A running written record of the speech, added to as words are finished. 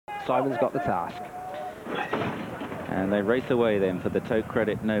Simon's got the task. And they race away then for the Tote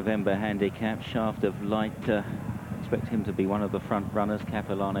Credit November handicap. Shaft of Light, expect him to be one of the front runners.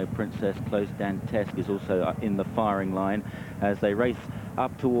 Capilano Princess close. Dantesk is also in the firing line as they race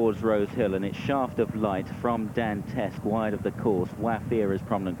up towards Rose Hill, and it's Shaft of Light from Dantesk wide of the course. Wafir is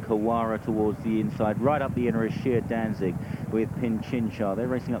prominent. Kawara towards the inside. Right up the inner is Sheer Danzig with Pinchinchar. They're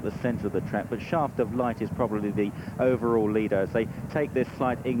racing up the centre of the track, but Shaft of Light is probably the overall leader as they take this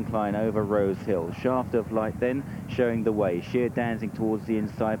slight incline over Rose Hill. Shaft of Light then showing the way. Sheer Danzig towards the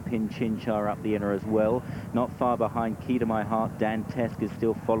inside. Pinchinchar up the inner as well. Not far behind Key to My Heart. Dantesk is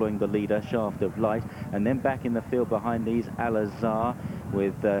still following the leader, Shaft of Light. And then back in the field behind these, Al-Azhar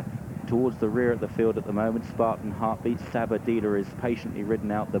with towards the rear of the field at the moment. Spartan Heartbeat. Sabadilla is patiently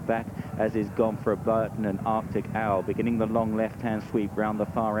ridden out the back, as is Gone for a Burton and Arctic Owl, beginning the long left-hand sweep round the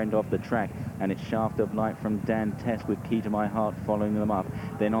far end of the track. And it's Shaft of Light from Dantesk with Key to My Heart following them up.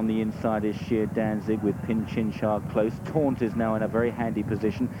 Then on the inside is Sheer Danzig with Pinchinchar close. Taunt is now in a very handy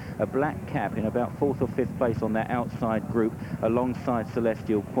position. A black cap in about 4th or 5th place on that outside group alongside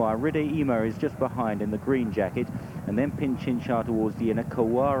Celestial Choir. Ride Emo is just behind in the green jacket, and then Pinchinchar towards the inner.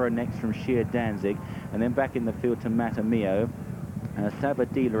 Kawara next from Sheer Danzig, and then back in the field to Matamio.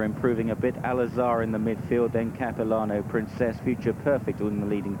 Sabadilla improving a bit. Al-Azhar in the midfield, then Capilano Princess, Future Perfect in the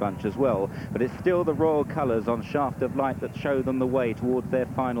leading bunch as well. But it's still the Royal colours on Shaft of Light that show them the way towards their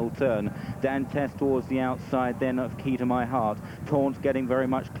final turn. Dantes towards the outside then of Key to My Heart. Taunt getting very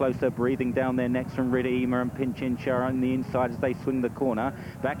much closer, breathing down their necks from Ridima and Pinchinchar on the inside as they swing the corner.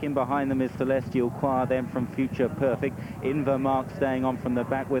 Back in behind them is Celestial Choir then from Future Perfect. Invermark staying on from the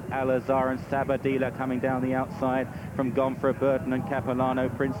back with Al-Azhar, and Sabadilla coming down the outside from Gone for a Burton and Capilano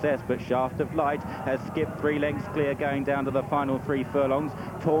Princess. But Shaft of Light has skipped 3 lengths clear going down to the final 3 furlongs.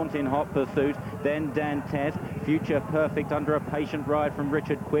 Taunt in hot pursuit, then Dantes. Future Perfect under a patient ride from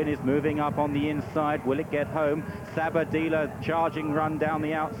Richard Quinn is moving up on the inside. Will it get home? Sabadilla charging run down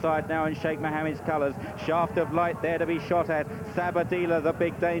the outside now in Sheikh Mohammed's colours. Shaft of Light there to be shot at. Sabadilla the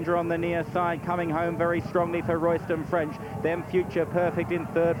big danger on the near side, coming home very strongly for Royston French. Then Future Perfect in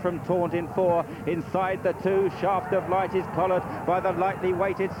 3rd from Taunt in 4. Inside the 2, Shaft of Light is collared by the lightly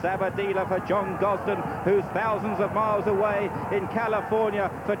weighted Sabadilla for John Gosden, who's thousands of miles away in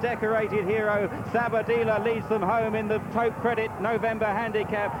California for Decorated Hero. Sabadilla leads them home in the Tote Credit November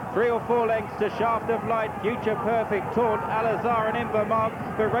handicap. 3 or 4 lengths to Shaft of Light, Future Perfect, Taunt, Al-Azhar and Invermark.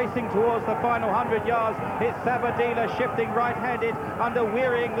 But racing towards the final 100 yards, it's Sabadilla shifting right-handed under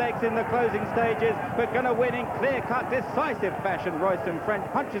wearying legs in the closing stages, but going to win in clear-cut, decisive fashion. Royston French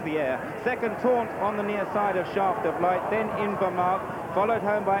punches the air. 2nd Taunt on the near side of Shaft of Light, then Invermark, followed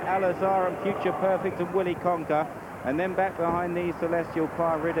home by Al-Azhar and Future Perfect and Willie Conker. And then back behind these, Celestial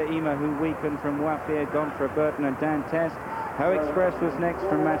Choir, Rida Ema, who weakened from Wafir, Gone for a Burton and Dantes. Ho Express was next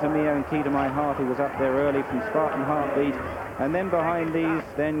from Matamio and Key to My Heart, who was up there early from Spartan Heartbeat. And then behind these,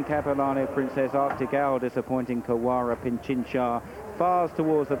 then Capilano Princess, Arctic Owl disappointing, Kawara, Pinchinchar, Fars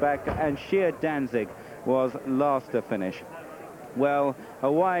towards the back, and Sheer Danzig was last to finish. Well,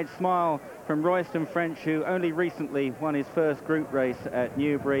 a wide smile from Royston French, who only recently won his first group race at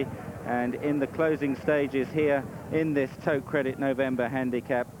Newbury, and in the closing stages here in this Tote Credit November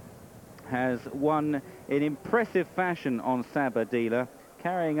handicap has won in impressive fashion on Sabadilla,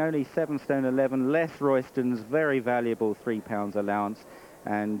 carrying only 7 stone 11, less Royston's very valuable £3 allowance.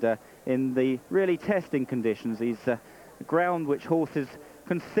 And in the really testing conditions, he's ground which horses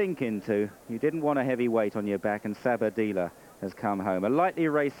can sink into. You didn't want a heavy weight on your back, and Sabadilla has come home. A lightly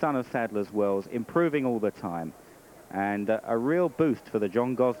raced son of Sadler's Wells, improving all the time. And a real boost for the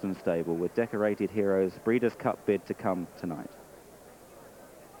John Gosden stable with Decorated Heroes Breeders' Cup bid to come tonight.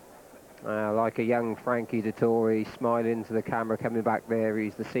 Like a young Frankie Dettori, smiling into the camera, coming back there.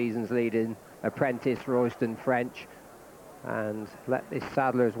 He's the season's leading apprentice, Royston French. And let this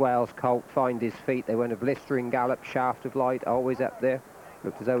Sadler's Wells colt find his feet. They went a blistering gallop. Shaft of Light always up there.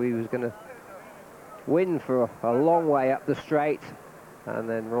 Looked as though he was going to win for a long way up the straight. And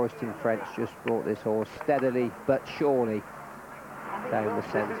then Royston French just brought this horse steadily but surely down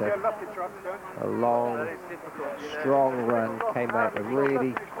the centre. A long, strong run, came out a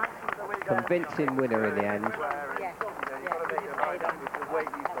really convincing winner in the end.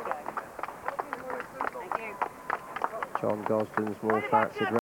 John Gosden's more fancied